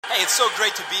Hey, it's so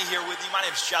great to be here with you. My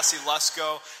name is Jesse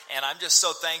Lusko, and I'm just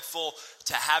so thankful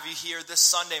to have you here this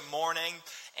Sunday morning.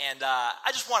 And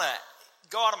I just want to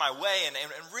go out of my way and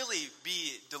really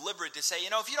be deliberate to say,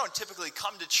 if you don't typically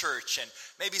come to church and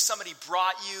maybe somebody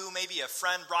brought you, maybe a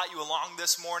friend brought you along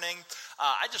this morning,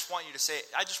 I just want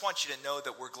you to know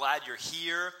that we're glad you're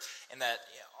here, and that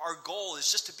our goal is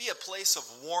just to be a place of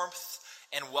warmth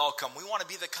and welcome. We want to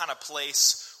be the kind of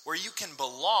place where you can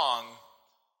belong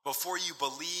before you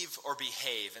believe or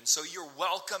behave. And so you're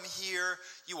welcome here.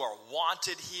 You are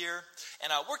wanted here.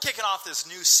 And we're kicking off this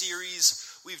new series.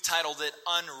 We've titled it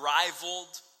Unrivaled.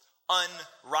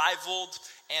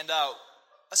 And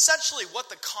essentially what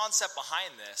the concept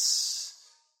behind this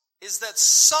is that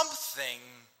something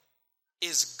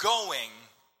is going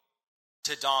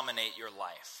to dominate your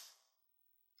life.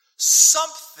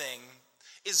 Something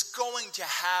is going to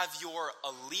have your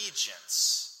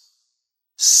allegiance.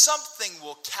 Something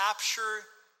will capture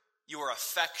your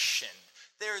affection.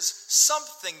 There's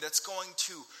something that's going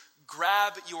to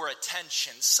grab your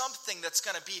attention. Something that's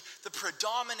going to be the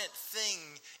predominant thing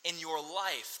in your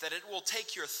life. That it will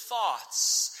take your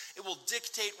thoughts. It will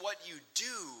dictate what you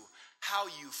do, how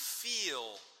you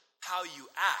feel, how you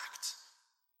act.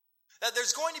 That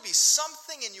there's going to be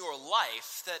something in your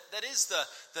life that is the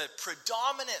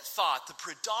predominant thought, the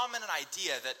predominant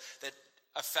idea that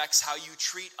affects how you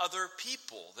treat other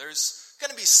people. There's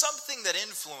going to be something that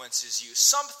influences you,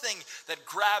 something that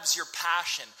grabs your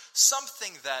passion,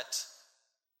 something that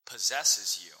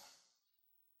possesses you.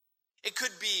 It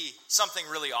could be something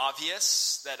really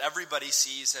obvious that everybody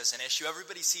sees as an issue,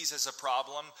 everybody sees as a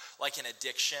problem, like an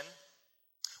addiction,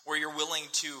 where you're willing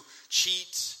to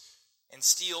cheat and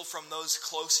steal from those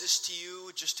closest to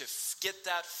you just to get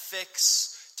that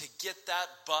fix, to get that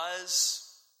buzz.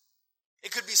 It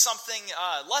could be something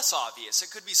less obvious. It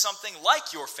could be something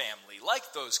like your family, like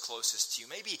those closest to you.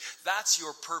 Maybe that's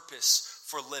your purpose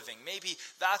for living. Maybe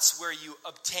that's where you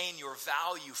obtain your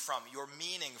value from, your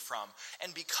meaning from.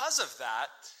 And because of that,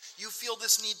 you feel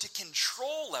this need to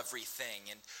control everything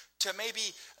and to maybe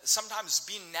sometimes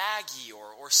be naggy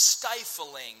or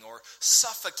stifling or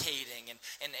suffocating.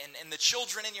 And the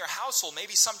children in your household,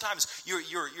 maybe sometimes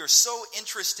you're so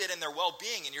interested in their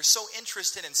well-being and you're so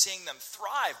interested in seeing them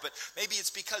thrive, but maybe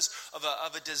it's because of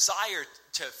a desire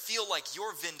to feel like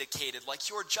you're vindicated, like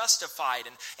you're justified,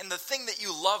 and the thing that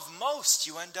you love most,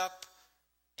 you end up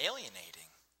alienating.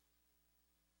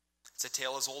 It's a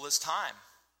tale as old as time.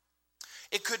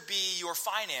 It could be your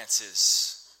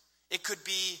finances. It could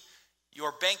be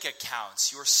your bank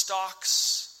accounts, your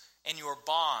stocks, and your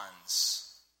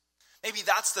bonds. Maybe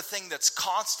that's the thing that's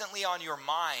constantly on your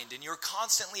mind, and you're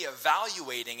constantly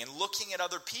evaluating and looking at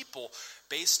other people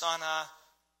based on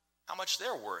how much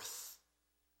they're worth,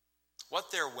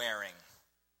 what they're wearing,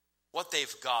 what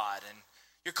they've got. And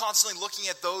you're constantly looking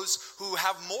at those who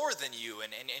have more than you,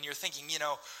 and you're thinking,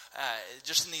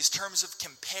 just in these terms of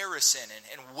comparison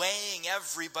and weighing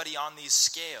everybody on these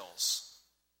scales.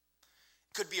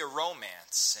 It could be a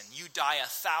romance, and you die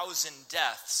 1,000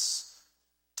 deaths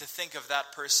to think of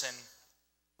that person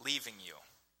leaving you.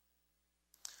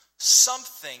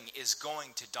 Something is going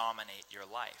to dominate your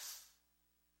life.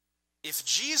 If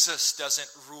Jesus doesn't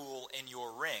rule in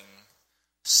your ring,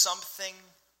 something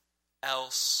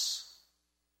else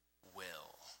will.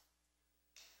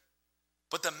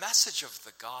 But the message of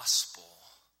the gospel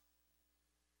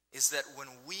is that when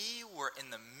we were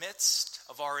in the midst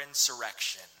of our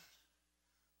insurrection,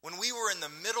 when we were in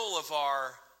the middle of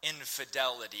our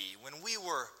infidelity, when we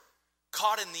were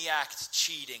caught in the act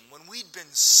cheating, when we'd been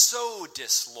so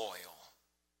disloyal,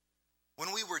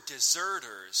 when we were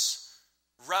deserters,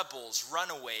 rebels,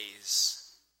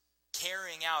 runaways,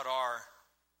 carrying out our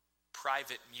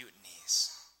private mutinies,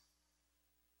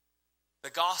 the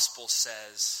gospel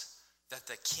says that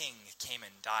the king came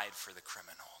and died for the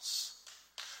criminals,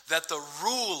 that the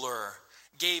ruler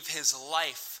gave his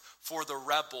life for the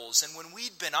rebels. And when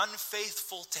we'd been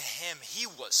unfaithful to him, he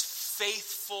was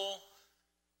faithful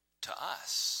to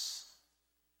us.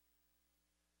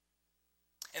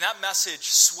 And that message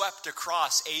swept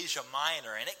across Asia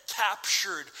Minor, and it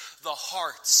captured the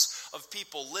hearts of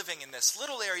people living in this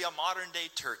little area, modern-day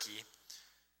Turkey.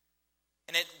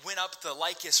 And it went up the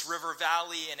Lycus River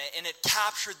Valley, and it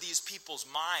captured these people's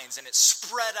minds, and it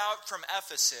spread out from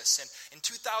Ephesus. And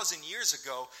 2,000 years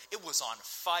ago, it was on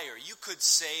fire. You could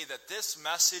say that this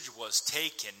message was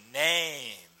taking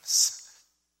names.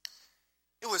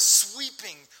 It was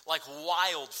sweeping like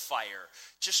wildfire,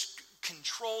 just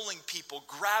controlling people,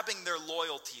 grabbing their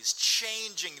loyalties,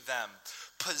 changing them,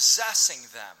 possessing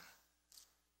them.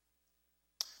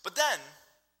 But then,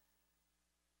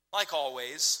 like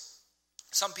always,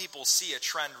 some people see a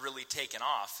trend really taking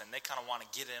off and they kind of want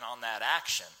to get in on that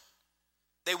action.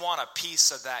 They want a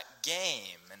piece of that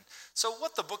game. And so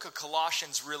what the book of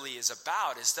Colossians really is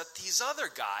about is that these other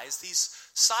guys, these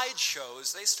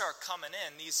sideshows, they start coming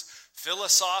in, these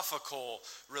philosophical,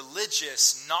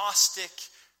 religious, Gnostic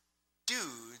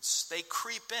dudes, they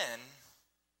creep in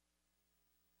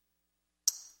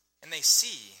and they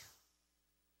see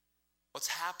what's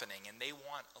happening and they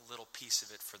want a little piece of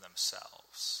it for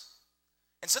themselves.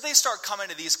 And so they start coming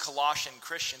to these Colossian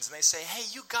Christians and they say, hey,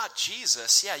 you got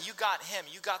Jesus. Yeah, you got him.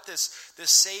 You got this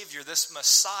Savior, this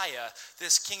Messiah,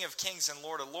 this King of Kings and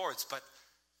Lord of Lords. But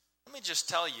let me just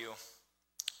tell you,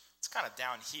 it's kind of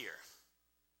down here.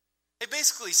 They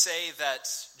basically say that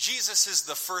Jesus is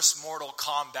the first Mortal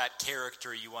Kombat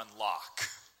character you unlock.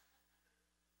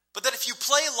 But that if you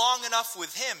play long enough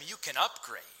with him, you can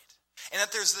upgrade. And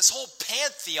that there's this whole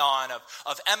pantheon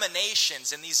of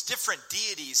emanations and these different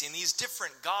deities and these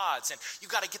different gods. And you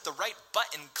got to get the right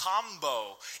button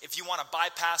combo if you want to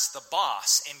bypass the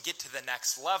boss and get to the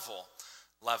next level.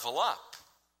 Level up.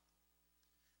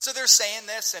 So they're saying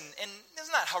this, and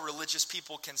isn't that how religious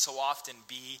people can so often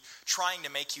be? Trying to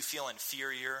make you feel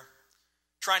inferior.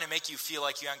 Trying to make you feel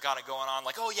like you haven't got it going on.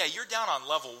 Like, oh yeah, you're down on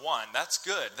level 1. That's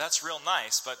good. That's real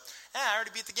nice. But, I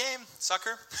already beat the game,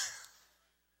 sucker.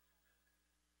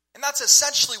 And that's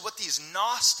essentially what these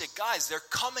Gnostic guys, they're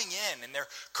coming in and they're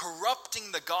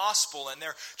corrupting the gospel and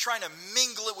they're trying to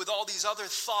mingle it with all these other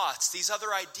thoughts, these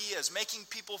other ideas, making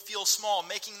people feel small,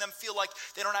 making them feel like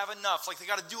they don't have enough, like they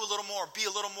got to do a little more, be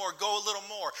a little more, go a little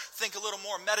more, think a little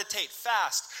more, meditate,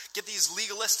 fast, get these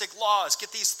legalistic laws,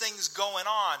 get these things going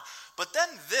on. But then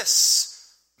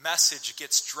this message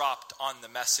gets dropped on the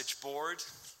message board.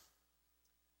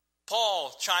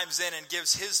 Paul chimes in and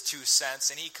gives his 2 cents,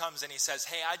 and he comes and he says,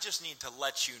 hey, I just need to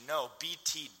let you know,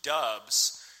 BT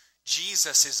dubs,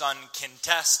 Jesus is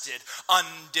uncontested,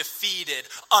 undefeated,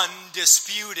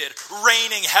 undisputed,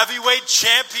 reigning heavyweight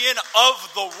champion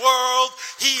of the world.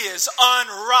 He is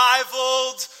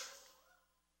unrivaled.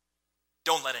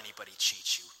 Don't let anybody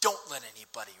cheat you. Don't let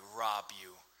anybody rob you.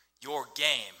 Your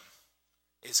game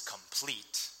is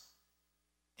complete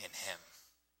in him.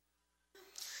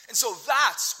 And so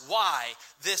that's why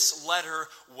this letter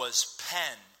was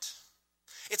penned.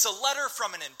 It's a letter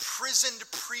from an imprisoned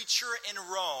preacher in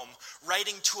Rome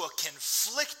writing to a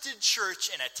conflicted church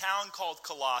in a town called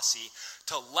Colossae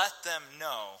to let them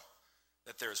know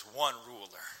that there's one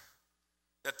ruler,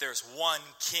 that there's one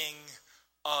king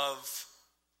of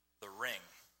the ring.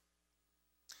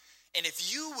 And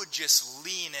if you would just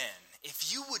lean in,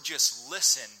 if you would just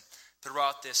listen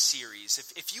throughout this series,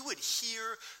 if you would hear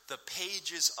the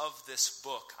pages of this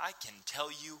book, I can tell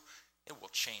you it will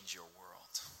change your world.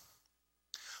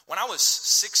 When I was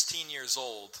 16 years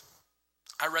old,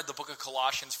 I read the book of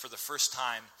Colossians for the first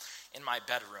time in my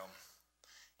bedroom,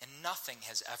 and nothing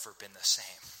has ever been the same.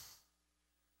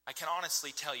 I can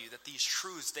honestly tell you that these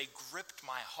truths, they gripped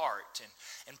my heart.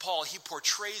 And Paul, he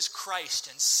portrays Christ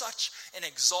in such an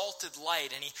exalted light,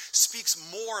 and he speaks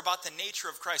more about the nature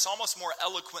of Christ, almost more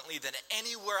eloquently than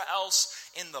anywhere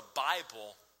else in the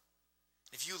Bible.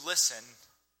 If you listen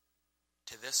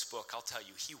to this book, I'll tell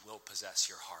you, he will possess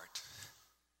your heart.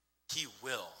 He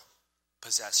will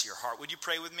possess your heart. Would you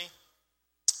pray with me?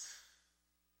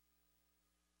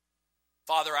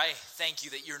 Father, I thank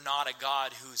you that you're not a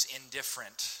God who's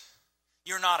indifferent.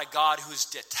 You're not a God who's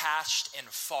detached and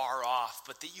far off,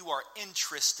 but that you are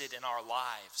interested in our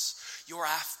lives. You're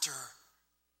after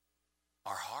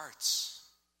our hearts.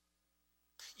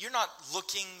 You're not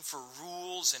looking for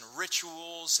rules and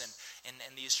rituals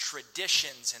and these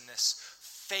traditions and this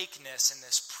fakeness and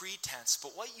this pretense,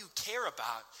 but what you care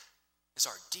about is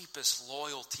our deepest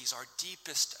loyalties, our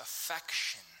deepest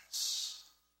affections.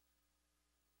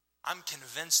 I'm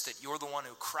convinced that you're the one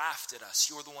who crafted us.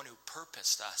 You're the one who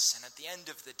purposed us. And at the end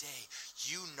of the day,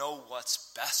 you know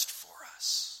what's best for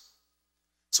us.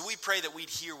 So we pray that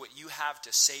we'd hear what you have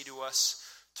to say to us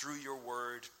through your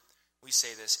word. We say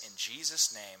this in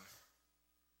Jesus' name.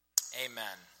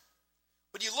 Amen.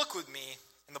 Would you look with me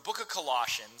in the book of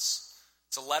Colossians?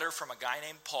 It's a letter from a guy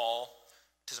named Paul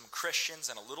to some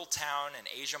Christians in a little town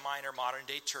in Asia Minor,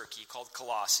 modern-day Turkey, called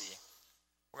Colossae.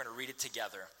 We're going to read it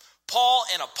together. Paul,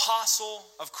 an apostle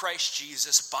of Christ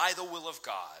Jesus by the will of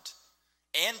God,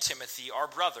 and Timothy, our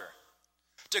brother,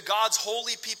 to God's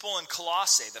holy people in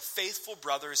Colossae, the faithful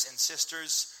brothers and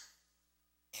sisters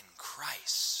in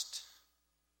Christ.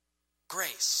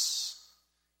 Grace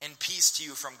and peace to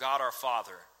you from God our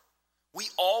Father. We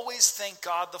always thank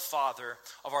God the Father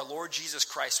of our Lord Jesus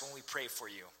Christ when we pray for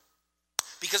you,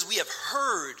 because we have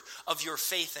heard of your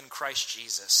faith in Christ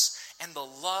Jesus and the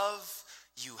love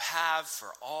you have for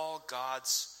all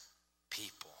God's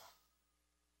people.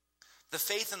 The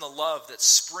faith and the love that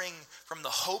spring from the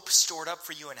hope stored up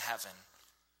for you in heaven,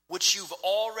 which you've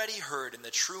already heard in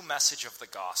the true message of the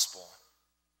gospel,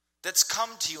 that's come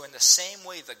to you in the same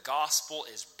way the gospel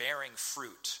is bearing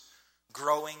fruit,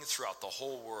 growing throughout the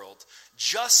whole world,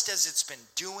 just as it's been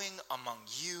doing among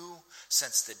you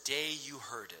since the day you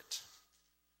heard it,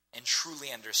 and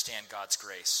truly understand God's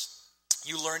grace.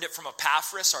 You learned it from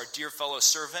Epaphras, our dear fellow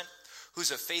servant,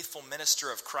 who's a faithful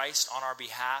minister of Christ on our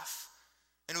behalf,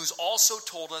 and who's also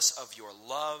told us of your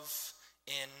love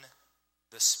in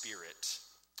the Spirit.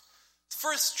 The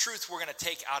first truth we're going to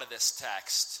take out of this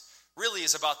text really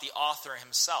is about the author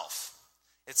himself.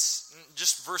 It's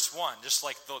just verse 1, just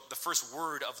like the first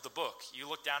word of the book. You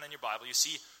look down in your Bible, you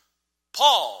see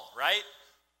Paul, right?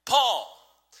 Paul.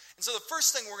 And so the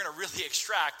first thing we're going to really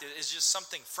extract is just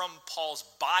something from Paul's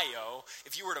bio.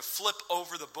 If you were to flip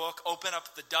over the book, open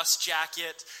up the dust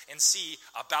jacket, and see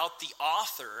about the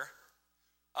author,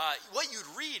 what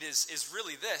you'd read is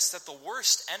really this, that the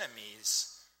worst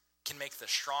enemies can make the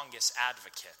strongest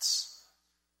advocates.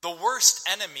 The worst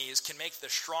enemies can make the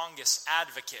strongest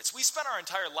advocates. We spent our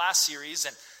entire last series,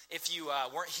 and if you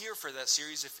weren't here for that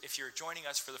series, if you're joining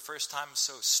us for the first time, I'm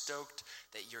so stoked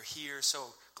that you're here,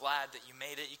 so glad that you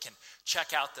made it. You can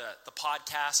check out the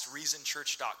podcast,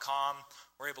 reasonchurch.com.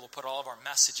 We're able to put all of our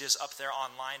messages up there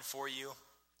online for you.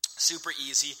 Super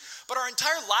easy. But our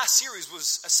entire last series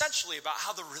was essentially about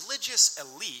how the religious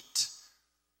elite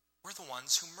were the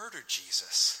ones who murdered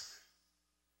Jesus.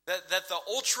 That the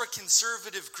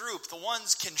ultra-conservative group, the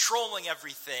ones controlling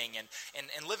everything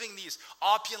and living these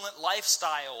opulent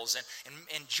lifestyles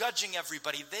and judging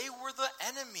everybody, they were the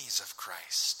enemies of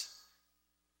Christ.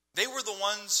 They were the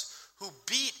ones who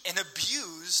beat and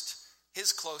abused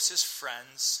his closest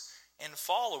friends and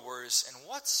followers. And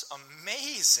what's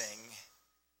amazing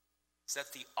is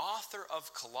that the author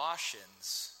of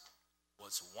Colossians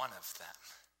was one of them.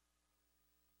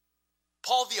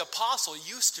 Paul the Apostle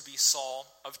used to be Saul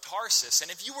of Tarsus.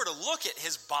 And if you were to look at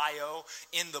his bio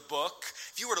in the book,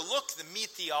 if you were to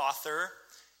meet the author,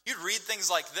 you'd read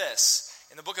things like this.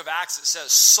 In the book of Acts it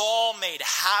says, Saul made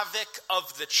havoc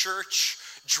of the church,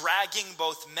 dragging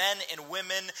both men and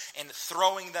women and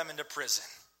throwing them into prison.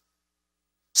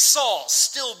 Saul,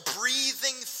 still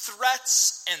breathing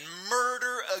threats and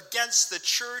murder against the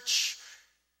church,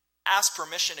 asked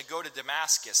permission to go to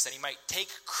Damascus that he might take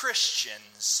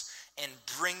Christians and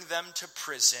bring them to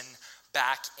prison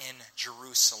back in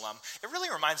Jerusalem. It really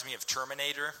reminds me of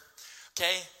Terminator.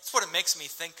 Okay, that's what it makes me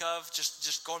think of.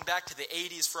 Just going back to the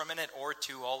 80s for a minute, or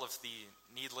to all of the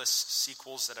needless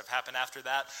sequels that have happened after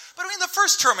that. But I mean, the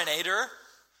first Terminator,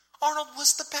 Arnold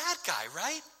was the bad guy,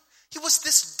 right? He was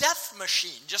this death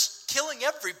machine, just killing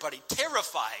everybody,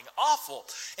 terrifying, awful.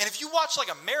 And if you watch like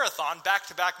a marathon,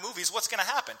 back-to-back movies, what's going to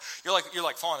happen? You're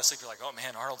like falling asleep. You're like, oh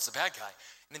man, Arnold's the bad guy.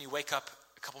 And then you wake up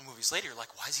a couple movies later, you're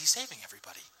like, why is he saving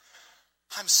everybody?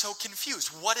 I'm so confused.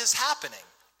 What is happening?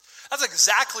 That's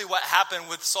exactly what happened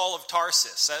with Saul of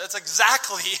Tarsus. That's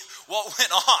exactly what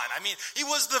went on. I mean, he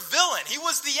was the villain. He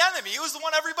was the enemy. He was the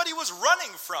one everybody was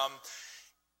running from.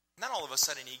 And then all of a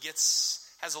sudden he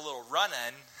has a little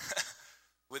run-in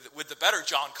with the better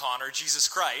John Connor, Jesus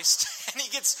Christ. And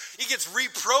he gets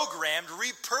reprogrammed,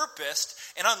 repurposed,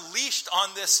 and unleashed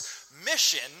on this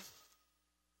mission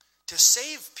to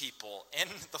save people. And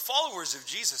the followers of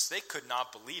Jesus, they could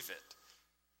not believe it.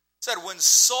 It said when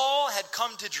Saul had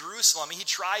come to Jerusalem, he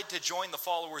tried to join the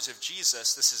followers of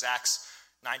Jesus. This is Acts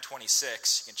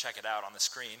 9:26. You can check it out on the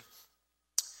screen.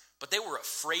 But they were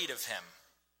afraid of him,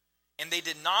 and they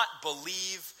did not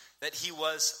believe that he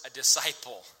was a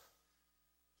disciple.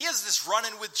 He has this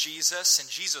run-in with Jesus, and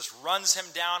Jesus runs him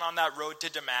down on that road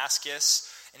to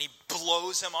Damascus, and he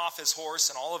blows him off his horse,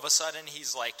 and all of a sudden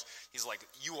he's like,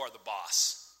 you are the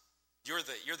boss. You're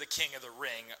the king of the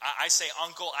ring. I say,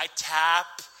 uncle, I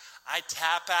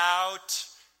tap out.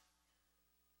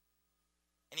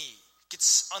 And he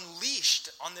gets unleashed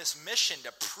on this mission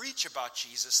to preach about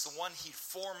Jesus, the one he'd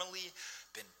formerly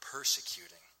been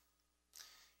persecuting.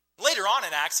 Later on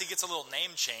in Acts, he gets a little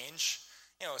name change.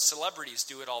 You know, celebrities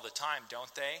do it all the time,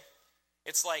 don't they?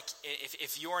 It's like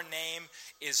if your name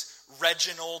is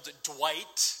Reginald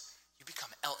Dwight, you become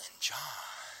Elton John.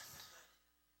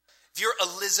 If you're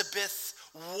Elizabeth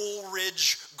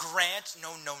Woolridge Grant,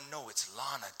 no, it's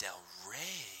Lana Del Rey.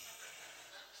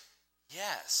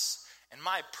 Yes, and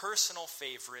my personal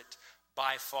favorite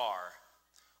by far,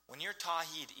 when you're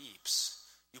Tauheed Eaps,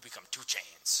 you become 2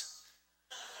 Chainz.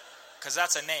 Because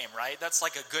that's a name, right? That's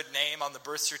like a good name on the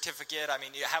birth certificate. I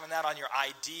mean, having that on your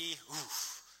ID,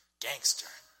 oof, gangster.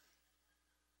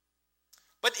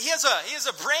 But he has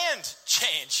a brand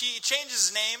change. He changes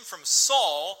his name from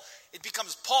Saul. It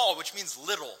becomes Paul, which means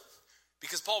little,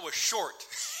 because Paul was short.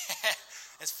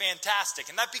 It's fantastic.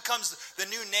 And that becomes the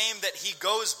new name that he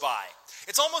goes by.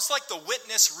 It's almost like the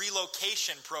witness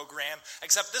relocation program,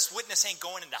 except this witness ain't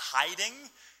going into hiding.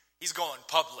 He's going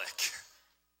public.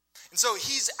 And so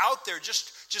he's out there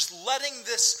just letting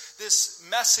this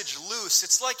message loose.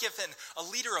 It's like if a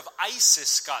leader of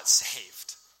ISIS got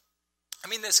saved. I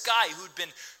mean, this guy who'd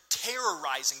been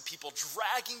terrorizing people,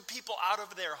 dragging people out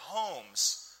of their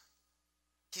homes,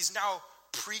 he's now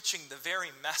preaching the very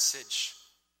message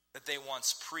that they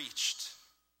once preached.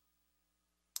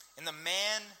 And the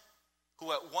man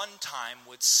who at one time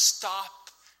would stop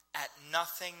at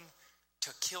nothing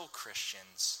to kill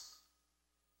Christians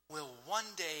will one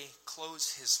day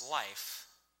close his life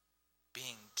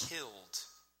being killed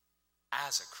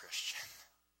as a Christian.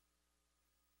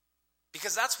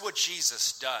 Because that's what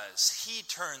Jesus does. He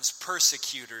turns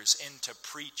persecutors into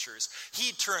preachers.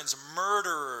 He turns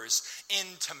murderers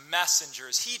into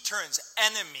messengers. He turns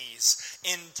enemies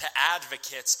into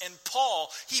advocates. And Paul,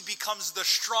 he becomes the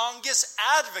strongest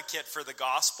advocate for the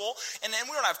gospel. And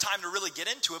we don't have time to really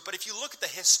get into it, but if you look at the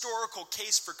historical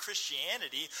case for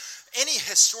Christianity, any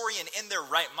historian in their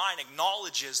right mind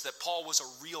acknowledges that Paul was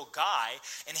a real guy,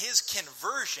 and his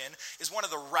conversion is one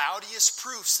of the rowdiest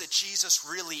proofs that Jesus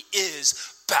really is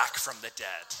back from the dead.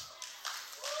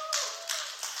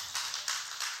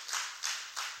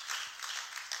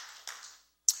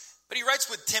 But he writes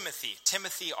with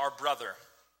Timothy, our brother.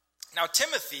 Now,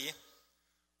 Timothy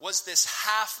was this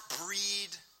half-breed,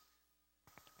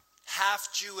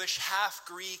 half-Jewish,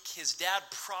 half-Greek. His dad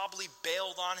probably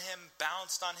bailed on him,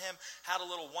 bounced on him, had a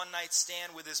little one-night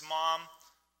stand with his mom.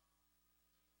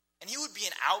 And he would be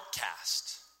an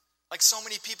outcast, like so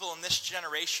many people in this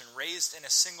generation, raised in a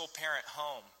single-parent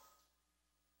home.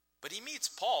 But he meets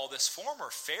Paul, this former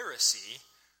Pharisee,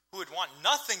 who would want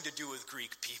nothing to do with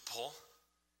Greek people,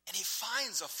 and he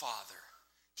finds a father.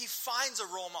 He finds a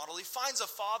role model. He finds a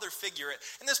father figure.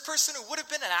 And this person who would have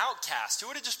been an outcast, who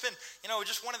would have just been,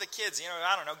 just one of the kids,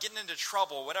 getting into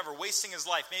trouble, whatever, wasting his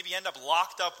life, maybe end up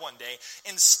locked up one day.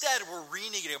 Instead, we're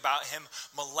reading about him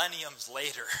millenniums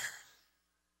later.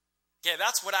 Okay,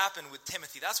 that's what happened with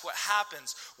Timothy. That's what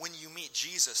happens when you meet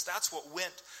Jesus. That's what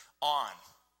went on.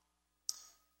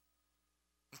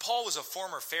 And Paul was a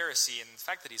former Pharisee, and the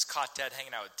fact that he's caught dead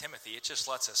hanging out with Timothy, it just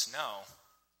lets us know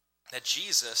that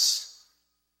Jesus,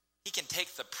 he can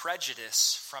take the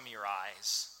prejudice from your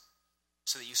eyes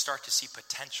so that you start to see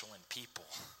potential in people.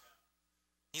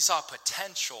 He saw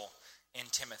potential in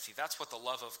Timothy. That's what the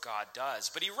love of God does.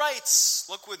 But he writes,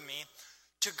 look with me,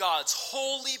 to God's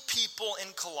holy people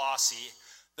in Colossae,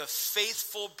 the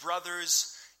faithful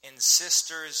brothers and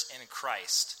sisters in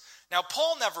Christ. Now,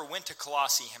 Paul never went to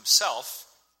Colossae himself,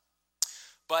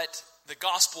 but the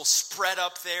gospel spread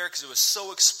up there because it was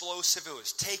so explosive. It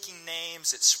was taking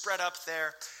names. It spread up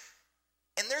there.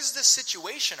 And there's this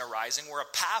situation arising where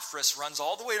Epaphras runs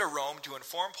all the way to Rome to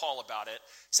inform Paul about it,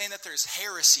 saying that there's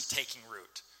heresy taking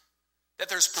root, that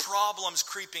there's problems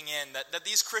creeping in, that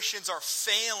these Christians are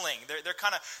failing. They're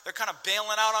kind of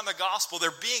bailing out on the gospel.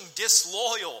 They're being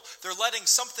disloyal. They're letting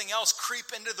something else creep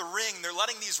into the ring. They're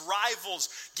letting these rivals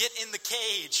get in the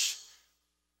cage.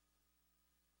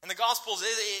 And the Gospels,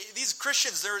 these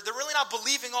Christians, they're really not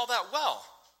believing all that well.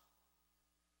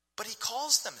 But he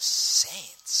calls them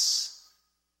saints.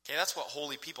 Okay, that's what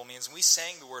holy people means. And we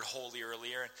sang the word holy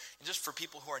earlier. And just for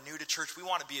people who are new to church, we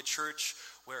want to be a church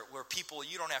where people,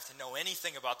 you don't have to know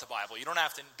anything about the Bible. You don't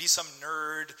have to be some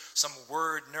nerd, some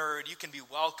word nerd. You can be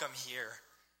welcome here.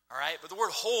 All right? But the word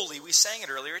holy, we sang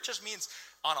it earlier, it just means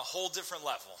on a whole different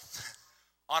level.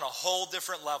 On a whole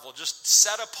different level. Just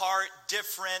set apart,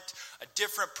 different, a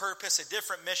different purpose, a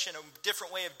different mission, a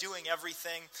different way of doing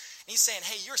everything. And he's saying,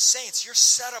 hey, you're saints, you're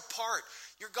set apart.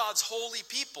 You're God's holy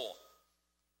people.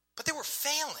 But they were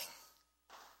failing.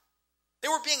 They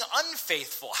were being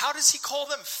unfaithful. How does he call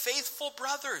them faithful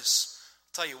brothers?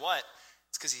 I'll tell you what,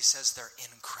 it's because he says they're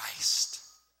in Christ.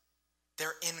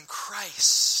 They're in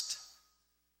Christ.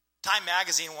 Time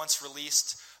magazine once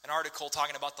released an article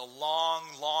talking about the long,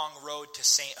 long road to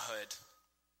sainthood.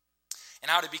 And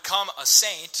how to become a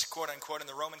saint, quote unquote, in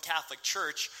the Roman Catholic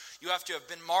Church, you have to have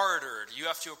been martyred, you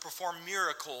have to have performed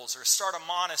miracles or start a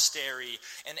monastery,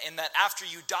 and that after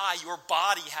you die, your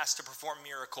body has to perform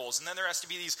miracles. And then there has to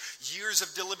be these years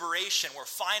of deliberation where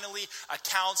finally a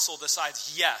council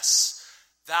decides, yes,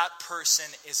 that person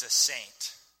is a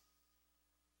saint.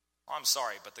 Well, I'm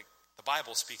sorry, but the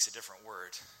Bible speaks a different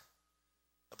word.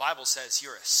 The Bible says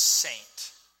you're a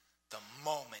saint the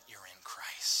moment you're in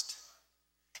Christ.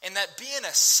 And that being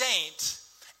a saint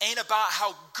ain't about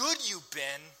how good you've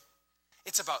been.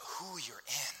 It's about who you're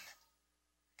in.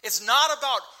 It's not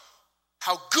about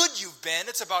how good you've been.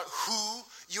 It's about who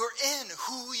you're in,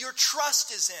 who your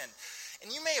trust is in.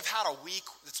 And you may have had a week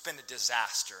that's been a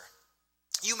disaster.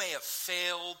 You may have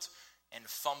failed and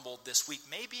fumbled this week.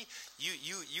 Maybe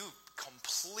you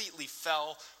completely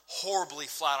fell horribly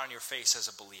flat on your face as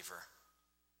a believer.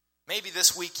 Maybe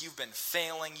this week you've been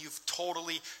failing. You've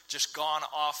totally just gone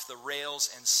off the rails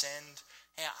and sinned.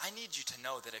 Hey, I need you to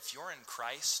know that if you're in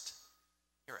Christ,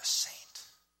 you're a saint.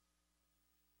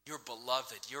 You're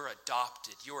beloved, you're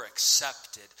adopted, you're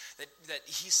accepted, that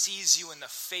he sees you in the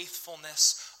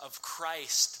faithfulness of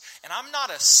Christ. And I'm not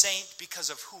a saint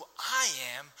because of who I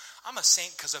am, I'm a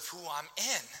saint because of who I'm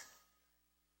in.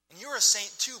 And you're a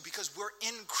saint too because we're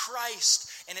in Christ,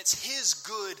 and it's his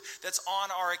good that's on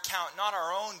our account, not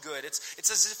our own good. It's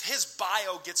as if his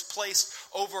bio gets placed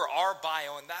over our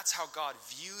bio, and that's how God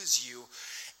views you.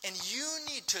 And you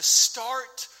need to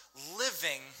start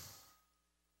living.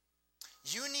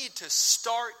 You need to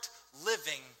start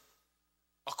living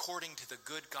according to the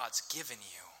good God's given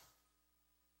you,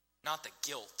 not the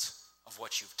guilt of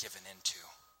what you've given into.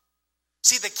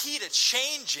 See, the key to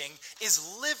changing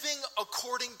is living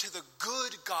according to the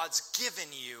good God's given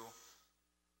you,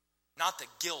 not the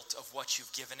guilt of what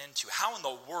you've given into. How in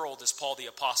the world is Paul the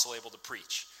Apostle able to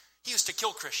preach? He used to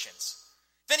kill Christians.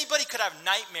 If anybody could have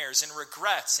nightmares and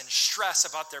regrets and stress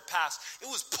about their past, it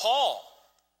was Paul.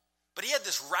 But he had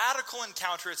this radical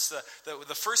encounter. It's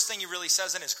the first thing he really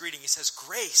says in his greeting. He says,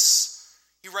 grace.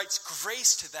 He writes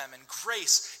grace to them, and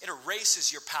grace, it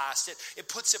erases your past. It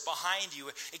puts it behind you.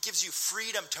 It gives you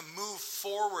freedom to move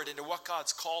forward into what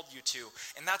God's called you to.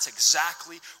 And that's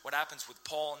exactly what happens with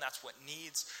Paul, and that's what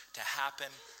needs to happen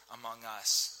among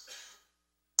us.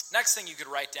 Next thing you could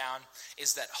write down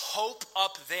is that hope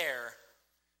up there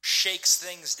shakes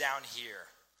things down here.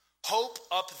 Hope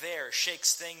up there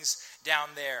shakes things down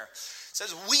there. It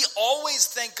says, we always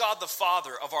thank God the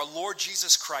Father of our Lord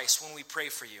Jesus Christ when we pray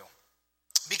for you,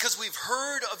 because we've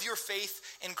heard of your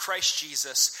faith in Christ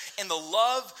Jesus and the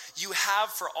love you have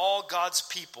for all God's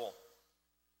people.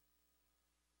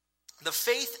 The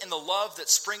faith and the love that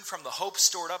spring from the hope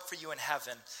stored up for you in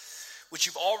heaven, which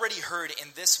you've already heard in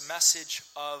this message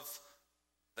of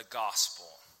the gospel.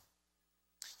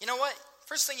 You know what?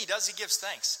 First thing he does, he gives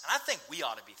thanks. And I think we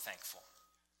ought to be thankful.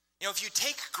 You know, if you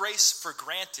take grace for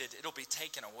granted, it'll be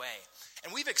taken away.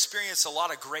 And we've experienced a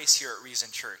lot of grace here at Reason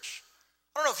Church.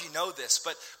 I don't know if you know this,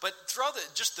 but throughout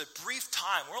just the brief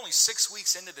time, we're only 6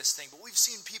 weeks into this thing, but we've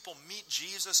seen people meet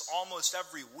Jesus almost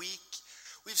every week.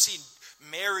 We've seen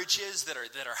marriages that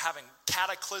are having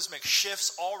cataclysmic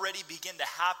shifts already begin to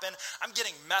happen. I'm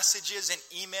getting messages and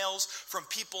emails from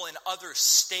people in other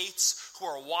states who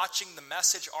are watching the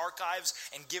message archives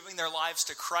and giving their lives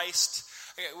to Christ.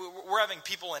 We're having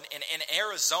people in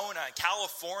Arizona and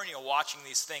California watching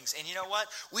these things. And you know what?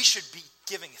 We should be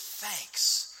giving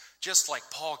thanks, just like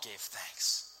Paul gave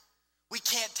thanks. We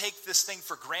can't take this thing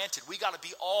for granted. We got to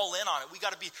be all in on it. We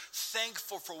got to be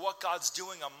thankful for what God's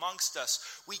doing amongst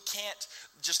us. We can't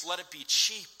just let it be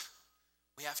cheap.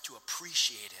 We have to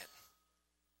appreciate it.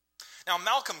 Now,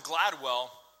 Malcolm Gladwell,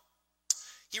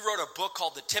 he wrote a book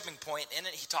called The Tipping Point. In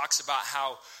it, he talks about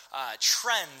how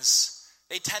trends,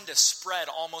 they tend to spread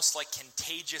almost like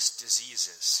contagious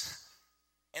diseases.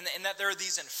 And that there are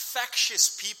these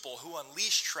infectious people who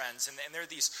unleash trends, and there are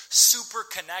these super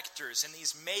connectors and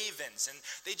these mavens, and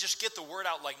they just get the word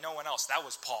out like no one else. That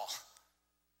was Paul.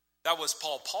 That was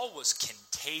Paul. Paul was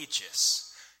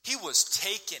contagious. He was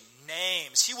taking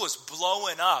names. He was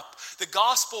blowing up. The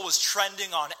gospel was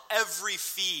trending on every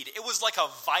feed. It was like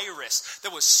a virus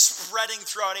that was spreading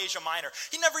throughout Asia Minor.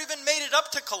 He never even made it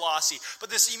up to Colossae. But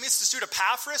he meets this dude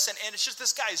Epaphras, and it's just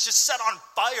this guy is just set on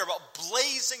fire, about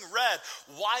blazing red,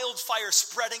 wildfire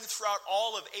spreading throughout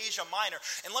all of Asia Minor.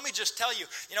 And let me just tell you,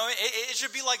 it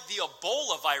should be like the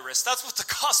Ebola virus. That's what the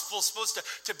gospel is supposed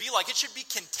to be like. It should be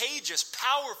contagious,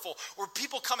 powerful, where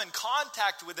people come in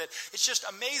contact with it. It's just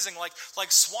amazing,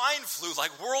 like swine flu,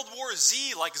 like World War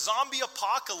Z, like zombie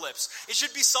apocalypse. It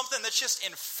should be something that's just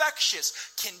infectious,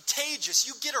 contagious.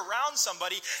 You get around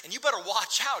somebody and you better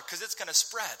watch out because it's going to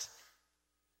spread.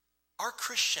 Our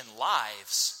Christian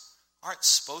lives aren't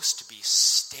supposed to be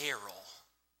sterile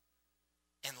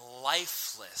and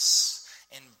lifeless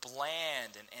and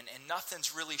bland and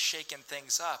nothing's really shaking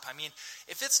things up. I mean,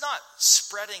 if it's not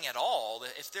spreading at all,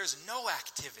 if there's no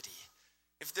activity,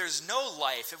 if there's no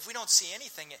life, if we don't see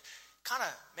anything, it kind of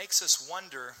makes us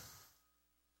wonder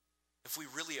if we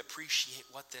really appreciate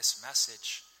what this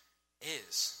message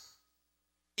is.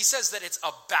 He says that it's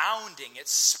abounding,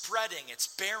 it's spreading,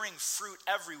 it's bearing fruit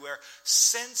everywhere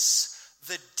since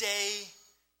the day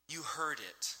you heard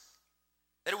it.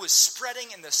 That it was spreading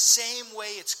in the same way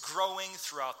it's growing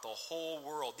throughout the whole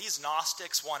world. These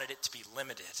Gnostics wanted it to be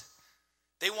limited.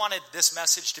 They wanted this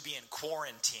message to be in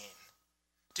quarantine.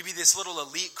 To be this little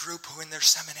elite group who in their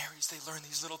seminaries, they learn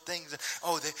these little things. And,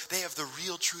 they have the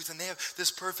real truth and they have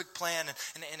this perfect plan.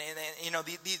 And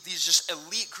these just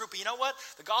elite group. But you know what?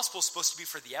 The gospel is supposed to be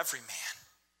for the everyman.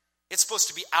 It's supposed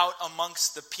to be out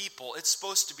amongst the people. It's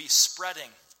supposed to be spreading.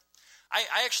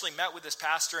 I actually met with this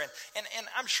pastor, and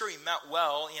I'm sure he meant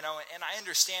well, and I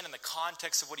understand in the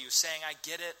context of what he was saying, I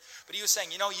get it. But he was saying,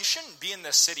 you shouldn't be in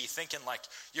this city thinking like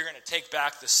you're going to take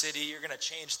back the city, you're going to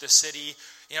change the city.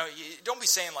 Don't be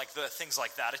saying like the things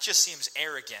like that. It just seems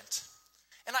arrogant.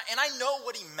 And I know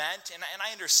what he meant, and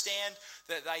I understand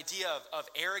the idea of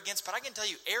arrogance, but I can tell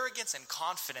you, arrogance and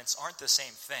confidence aren't the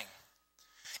same thing.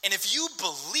 And if you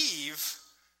believe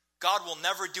God will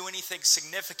never do anything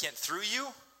significant through you,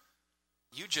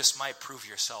 you just might prove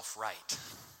yourself right.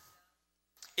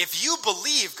 If you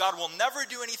believe God will never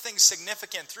do anything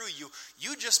significant through you,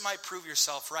 you just might prove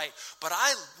yourself right. But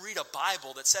I read a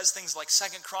Bible that says things like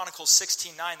 2 Chronicles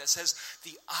 16:9 that says,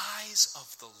 the eyes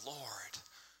of the Lord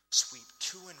sweep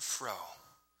to and fro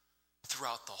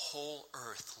throughout the whole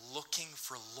earth, looking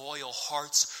for loyal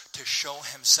hearts to show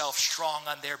himself strong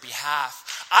on their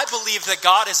behalf. I believe that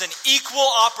God is an equal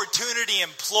opportunity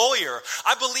employer.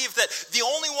 I believe that the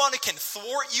only one who can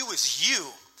thwart you is you.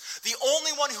 The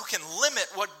only one who can limit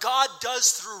what God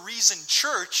does through Reason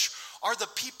Church are the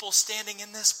people standing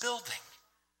in this building.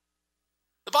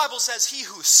 The Bible says he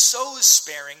who sows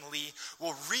sparingly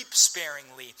will reap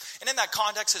sparingly. And in that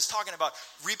context, it's talking about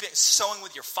sowing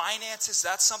with your finances.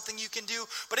 That's something you can do.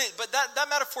 But that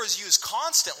metaphor is used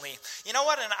constantly. You know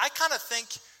what? And I kind of think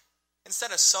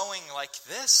instead of sowing like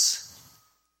this,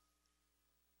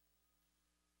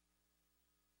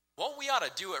 what we ought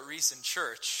to do at Reason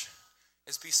Church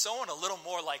is be sowing a little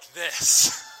more like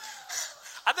this.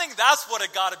 I think that's what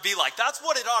it got to be like. That's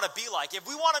what it ought to be like. If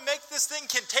we want to make this thing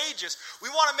contagious, we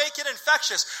want to make it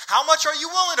infectious, how much are you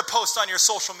willing to post on your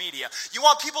social media? You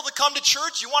want people to come to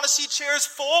church? You want to see chairs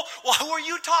full? Well, who are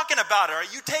you talking about it? Are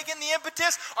you taking the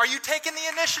impetus? Are you taking the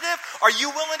initiative? Are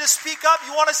you willing to speak up?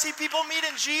 You want to see people meet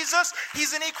in Jesus?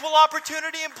 He's an equal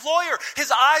opportunity employer. His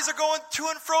eyes are going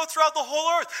to and fro throughout the whole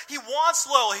earth. He wants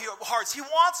loyal hearts. He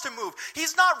wants to move.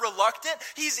 He's not reluctant.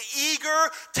 He's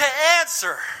eager to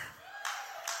answer.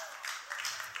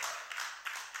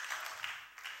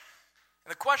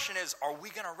 The question is, are we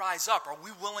going to rise up? Are we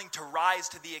willing to rise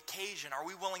to the occasion? Are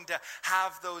we willing to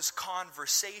have those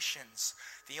conversations?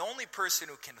 The only person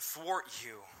who can thwart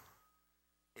you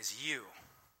is you.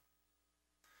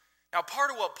 Now,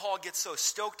 part of what Paul gets so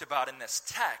stoked about in this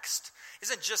text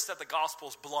isn't just that the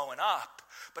gospel's blowing up,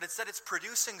 but it's that it's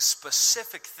producing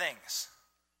specific things.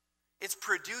 It's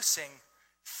producing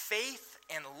faith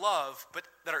and love, but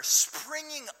that are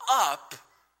springing up.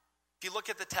 If you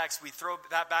look at the text, we throw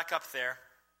that back up there.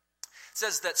 It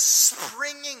says that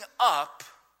springing up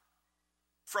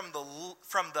from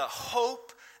the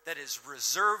hope that is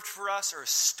reserved for us or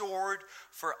stored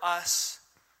for us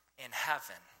in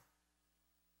heaven.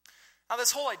 Now,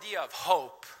 this whole idea of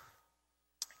hope,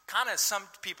 kind of some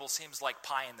people seems like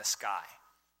pie in the sky.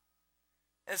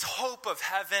 This hope of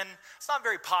heaven, it's not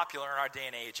very popular in our day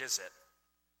and age, is it?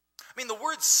 I mean, the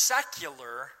word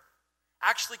secular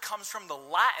actually comes from the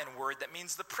Latin word that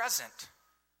means the present.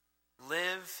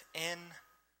 Live in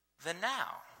the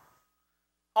now.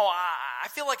 Oh, I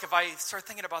feel like if I start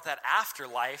thinking about that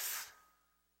afterlife,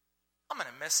 I'm going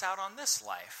to miss out on this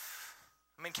life.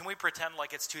 I mean, can we pretend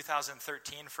like it's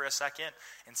 2013 for a second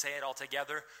and say it all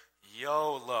together?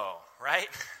 YOLO, right?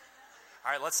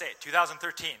 All right, let's say it.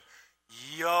 2013.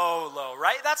 YOLO,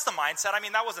 right? That's the mindset. I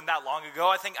mean, that wasn't that long ago.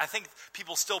 I think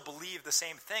people still believe the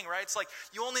same thing, right? It's like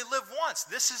you only live once.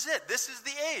 This is it. This is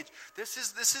the age. This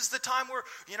is the time where,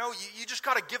 you just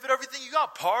got to give it everything you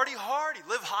got. Party hardy.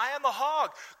 Live high on the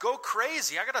hog. Go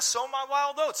crazy. I got to sow my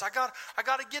wild oats. I got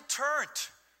to get turned.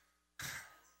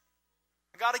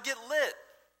 I got to get lit.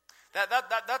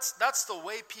 That's the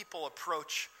way people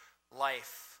approach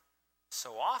life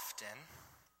so often.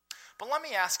 But let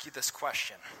me ask you this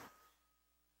question.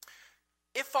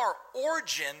 If our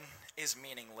origin is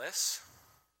meaningless,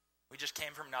 we just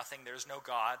came from nothing, there's no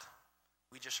God,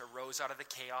 we just arose out of the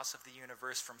chaos of the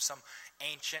universe from some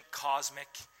ancient cosmic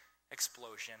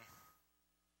explosion,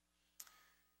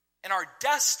 and our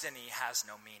destiny has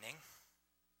no meaning,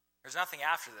 there's nothing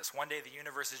after this. One day the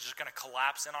universe is just going to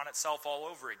collapse in on itself all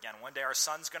over again. One day our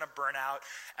sun's going to burn out,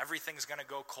 everything's going to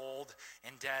go cold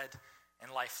and dead and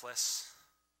lifeless.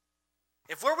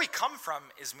 If where we come from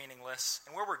is meaningless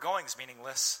and where we're going is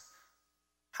meaningless,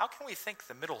 how can we think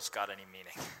the middle's got any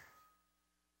meaning?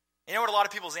 You know what a lot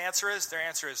of people's answer is? Their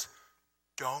answer is,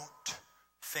 don't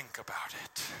think about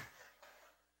it.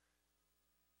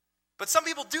 But some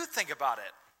people do think about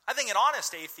it. I think an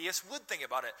honest atheist would think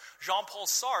about it. Jean-Paul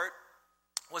Sartre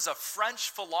was a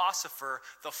French philosopher,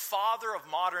 the father of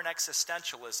modern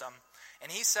existentialism,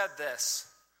 and he said this: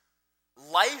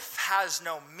 life has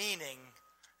no meaning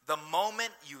the moment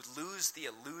you lose the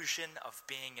illusion of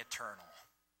being eternal.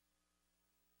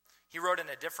 He wrote in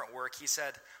a different work, he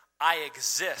said, I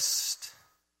exist,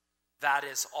 that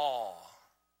is all,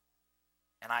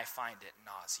 and I find it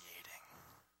nauseating.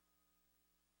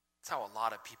 That's how a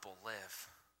lot of people live.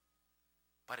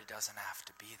 But it doesn't have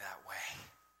to be that way.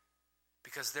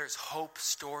 Because there's hope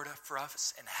stored up for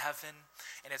us in heaven.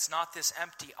 And it's not this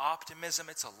empty optimism.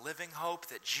 It's a living hope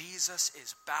that Jesus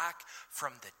is back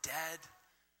from the dead.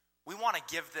 We want to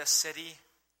give this city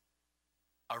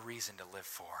a reason to live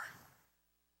for.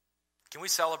 Can we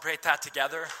celebrate that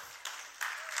together?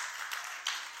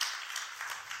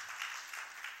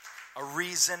 A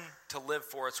reason to live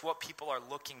for. It's what people are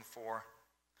looking for.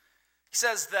 He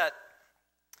says that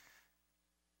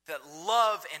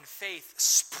love and faith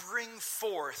spring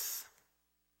forth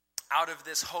out of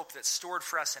this hope that's stored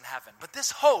for us in heaven. But this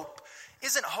hope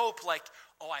isn't hope like,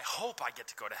 oh, I hope I get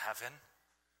to go to heaven.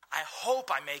 I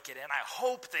hope I make it in. I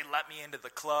hope they let me into the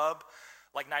club.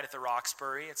 Like Night at the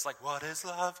Roxbury. It's like, what is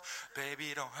love? Baby,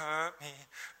 don't hurt me.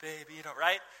 Baby, don't,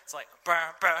 right? It's like,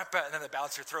 bah, bah, bah, and then the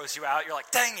bouncer throws you out. You're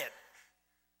like, dang it.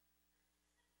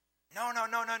 No.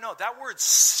 That word's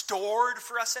stored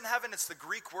for us in heaven. It's the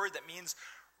Greek word that means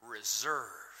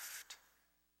reserved.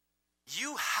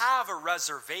 You have a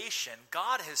reservation.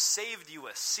 God has saved you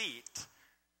a seat.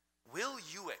 Will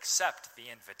you accept the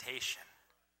invitation?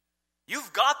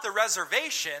 You've got the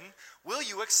reservation. Will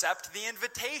you accept the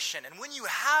invitation? And when you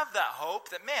have that hope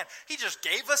that, man, he just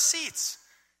gave us seats.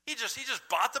 He just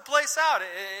bought the place out.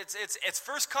 It's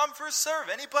first come, first serve.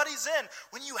 Anybody's in.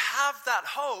 When you have that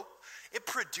hope, it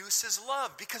produces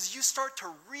love because you start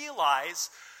to realize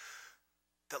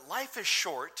that life is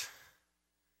short,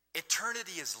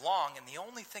 eternity is long, and the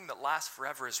only thing that lasts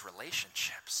forever is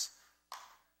relationships.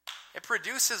 It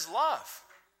produces love.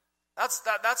 That's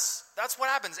what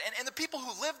happens. And the people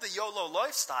who live the YOLO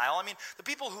lifestyle, I mean, the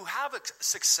people who have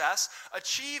success,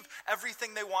 achieve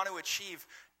everything they want to achieve,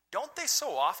 don't they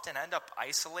so often end up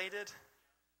isolated?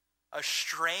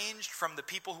 Estranged from the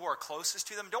people who are closest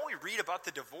to them? Don't we read about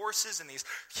the divorces and these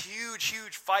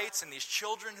huge fights and these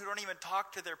children who don't even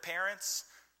talk to their parents?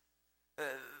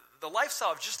 The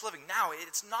lifestyle of just living now,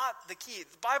 it's not the key.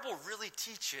 The Bible really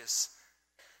teaches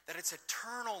that it's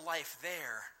eternal life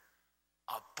there,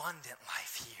 abundant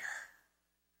life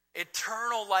here.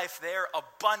 Eternal life there,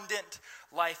 abundant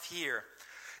life here.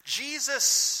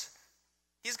 Jesus,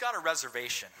 he's got a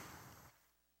reservation.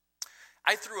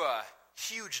 I threw a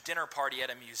huge dinner party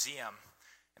at a museum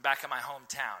back in my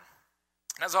hometown.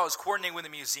 And as I was coordinating with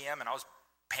the museum and I was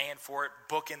paying for it,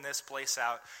 booking this place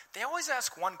out, they always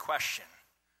ask one question.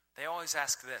 They always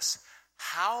ask this: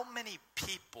 how many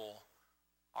people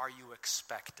are you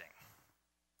expecting?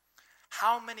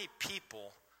 How many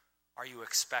people are you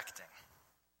expecting?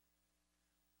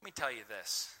 Let me tell you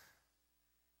this.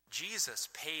 Jesus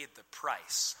paid the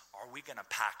price. Are we going to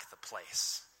pack the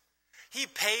place? He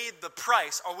paid the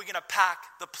price. Are we going to pack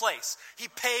the place? He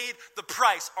paid the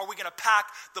price. Are we going to pack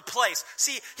the place?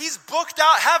 See, he's booked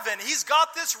out heaven. He's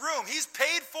got this room. He's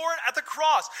paid for it at the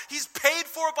cross. He's paid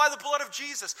for it by the blood of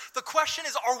Jesus. The question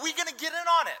is, are we going to get in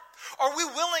on it? Are we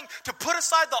willing to put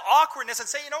aside the awkwardness and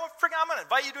say, you know what, I'm going to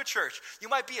invite you to a church. You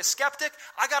might be a skeptic.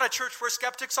 I got a church where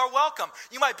skeptics are welcome.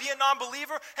 You might be a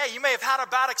non-believer. Hey, you may have had a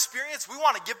bad experience. We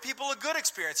want to give people a good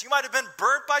experience. You might have been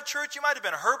burnt by church. You might have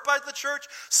been hurt by the church.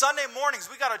 Sunday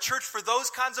mornings, we got a church for those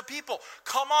kinds of people.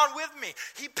 Come on with me.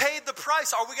 He paid the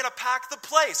price. Are we going to pack the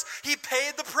place? He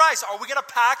paid the price. Are we going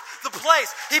to pack the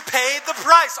place? He paid the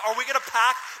price. Are we going to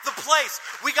pack the place?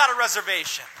 We got a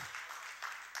reservation.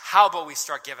 How about we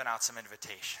start giving out some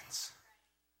invitations?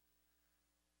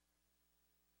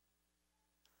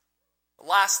 The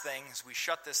last thing, as we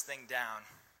shut this thing down,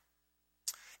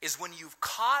 is when you've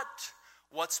caught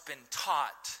what's been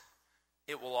taught,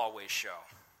 it will always show.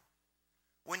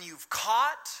 When you've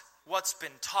caught what's been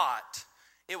taught,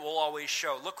 it will always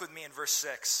show. Look with me in verse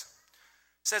 6.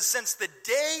 It says, since the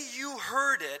day you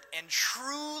heard it and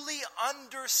truly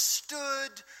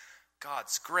understood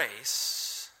God's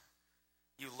grace,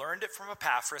 you learned it from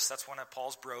Epaphras. That's one of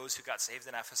Paul's bros who got saved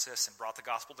in Ephesus and brought the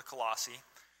gospel to Colossae.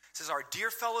 It says, our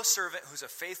dear fellow servant who's a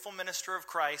faithful minister of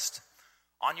Christ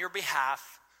on your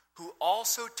behalf, who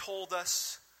also told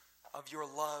us of your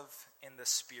love in the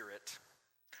Spirit.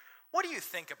 What do you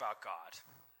think about God?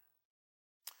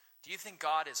 Do you think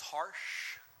God is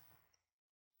harsh?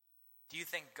 Do you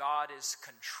think God is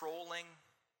controlling?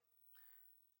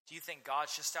 Do you think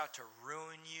God's just out to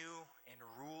ruin you and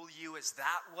rule you? Is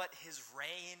that what his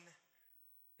reign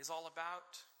is all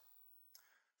about?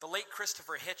 The late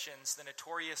Christopher Hitchens, the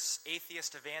notorious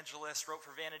atheist evangelist, wrote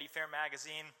for Vanity Fair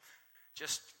magazine,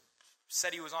 just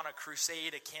said he was on a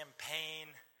crusade, a campaign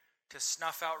to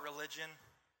snuff out religion.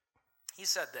 He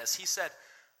said this, he said,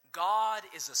 God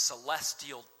is a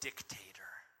celestial dictator.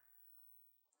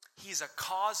 He's a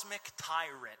cosmic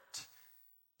tyrant.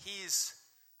 He's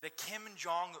the Kim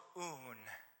Jong-un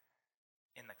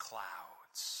in the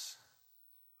clouds.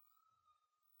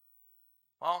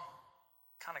 Well,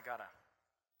 kind of got to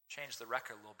change the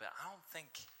record a little bit. I don't think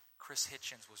Chris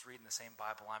Hitchens was reading the same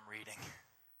Bible I'm reading.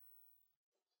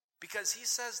 Because he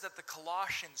says that the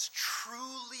Colossians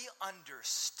truly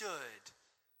understood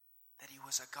that he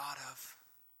was a God of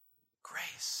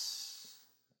grace.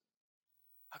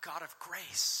 A God of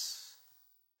grace.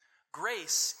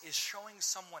 Grace is showing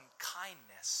someone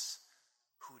kindness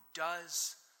who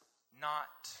does not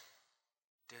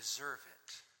deserve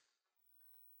it.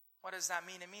 What does that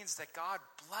mean? It means that God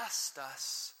blessed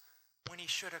us when he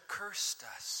should have cursed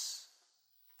us.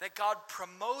 That God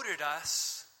promoted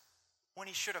us when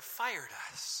he should have fired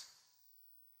us.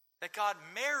 That God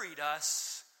married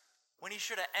us when he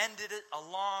should have ended it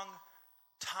a long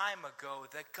time ago.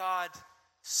 That God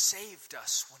saved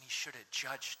us when he should have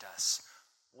judged us.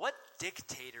 What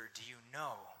dictator do you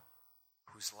know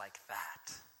who's like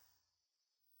that?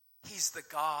 He's the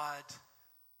God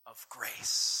of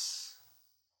grace.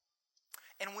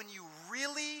 And when you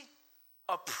really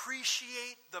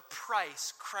appreciate the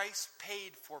price Christ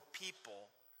paid for people,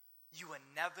 you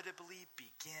inevitably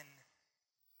begin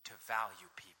to value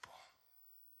people.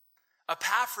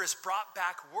 Epaphras brought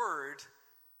back word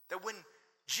that when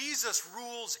Jesus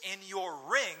rules in your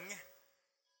ring,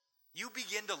 you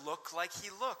begin to look like he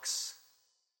looks.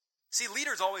 See,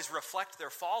 leaders always reflect their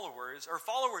followers, or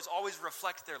followers always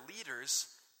reflect their leaders.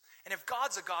 And if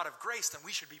God's a God of grace, then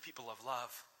we should be people of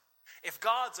love. If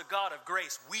God's a God of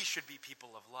grace, we should be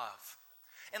people of love.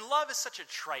 And love is such a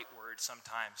trite word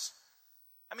sometimes.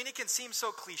 I mean, it can seem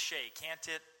so cliche, can't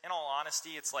it? In all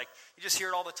honesty, it's like, you just hear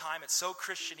it all the time. It's so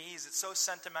Christianese, it's so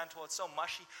sentimental, it's so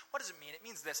mushy. What does it mean? It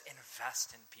means this: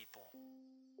 invest in people.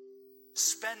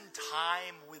 Spend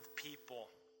time with people.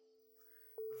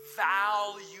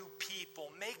 Value people.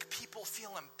 Make people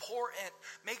feel important.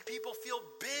 Make people feel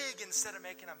big instead of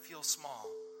making them feel small.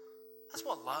 That's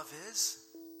what love is.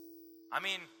 I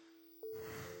mean,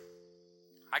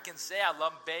 I can say I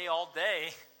love Bae all day,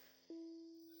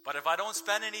 but if I don't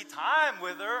spend any time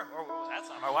with her, or that's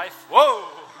not my wife. Whoa,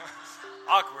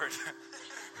 awkward.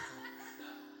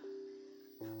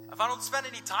 If I don't spend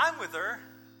any time with her,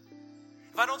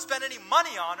 if I don't spend any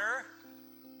money on her,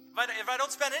 if I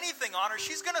don't spend anything on her,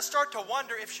 she's going to start to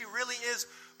wonder if she really is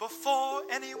before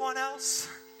anyone else.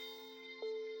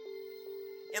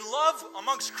 In love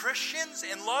amongst Christians,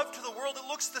 in love to the world, it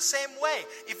looks the same way.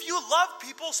 If you love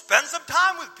people, spend some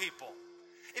time with people.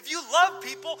 If you love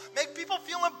people, make people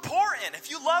feel important. If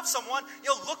you love someone,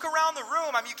 look around the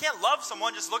room. I mean, you can't love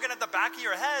someone just looking at the back of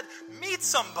your head. Meet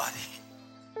somebody.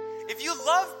 If you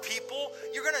love people,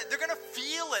 they're gonna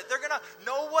feel it. They're gonna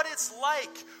know what it's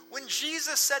like. When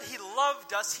Jesus said he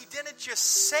loved us, he didn't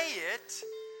just say it.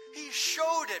 He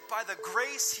showed it by the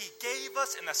grace he gave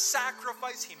us and the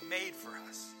sacrifice he made for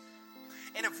us.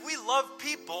 And if we love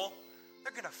people,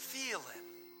 they're gonna feel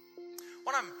it.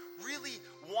 What I'm really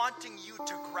wanting you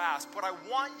to grasp, what I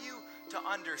want you to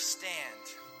understand,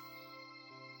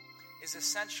 is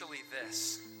essentially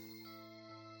this.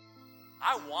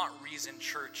 I want Reason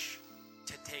Church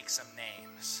to take some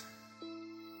names.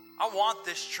 I want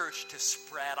this church to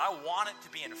spread. I want it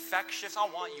to be infectious. I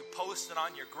want you posting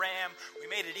on your gram. We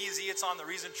made it easy. It's on the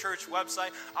Reason Church website.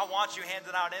 I want you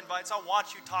handing out invites. I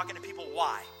want you talking to people.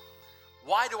 Why?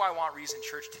 Why do I want Reason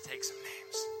Church to take some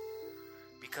names?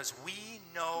 Because we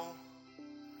know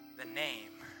the name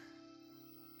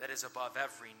that is above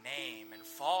every name, and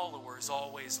followers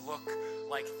always look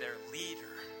like their leader.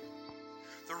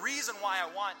 The reason why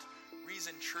I want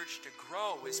Reason Church to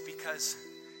grow is because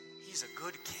he's a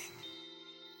good king.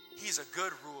 He's a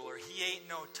good ruler. He ain't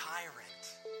no tyrant.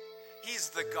 He's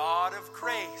the God of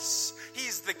grace.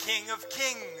 He's the King of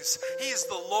kings. He's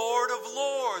the Lord of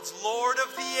lords, Lord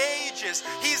of the ages.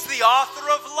 He's the author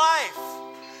of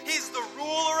life. He's the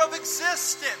ruler of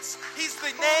existence. He's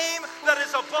the name that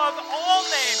is above all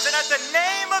names. And at the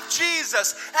name of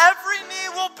Jesus, every knee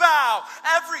will bow,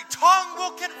 every tongue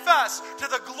will confess to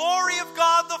the glory of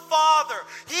God the Father.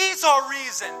 He's our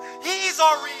reason. He's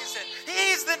our reason.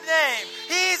 He's the name.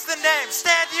 He's the name.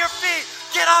 Stand to your feet.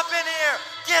 Get up in here.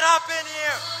 Get up in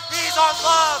here. He's our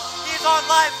love. He's our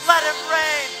life. Let him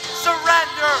reign.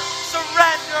 Surrender.